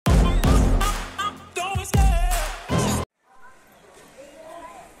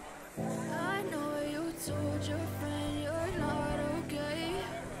I know you told your friend you're not okay.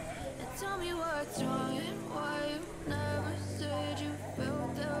 And tell me what's wrong and why you never said you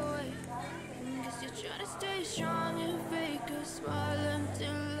felt that way. Guess you're trying to stay strong and fake a smile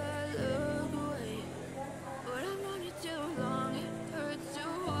until I look away. But I've known you too long, it hurts to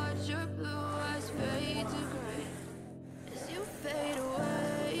watch your blue eyes fade to gray as you fade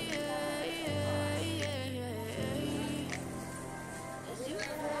away. As you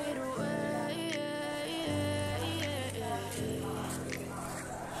fade away.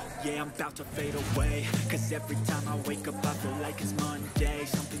 Yeah, I'm about to fade away, cause every time I wake up I feel like it's Monday.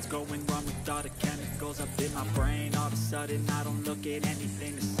 Something's going wrong with all the chemicals up in my brain. All of a sudden I don't look at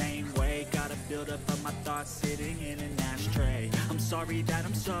anything the same way. Got a buildup of my thoughts sitting in an ashtray. I'm sorry that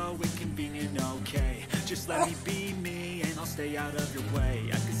I'm so inconvenient, okay. Just let me be me and I'll stay out of your way.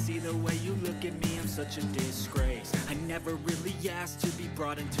 I can see the way you look at me, I'm such a disgrace. I never really asked to be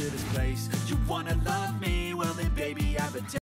brought into this place. You wanna love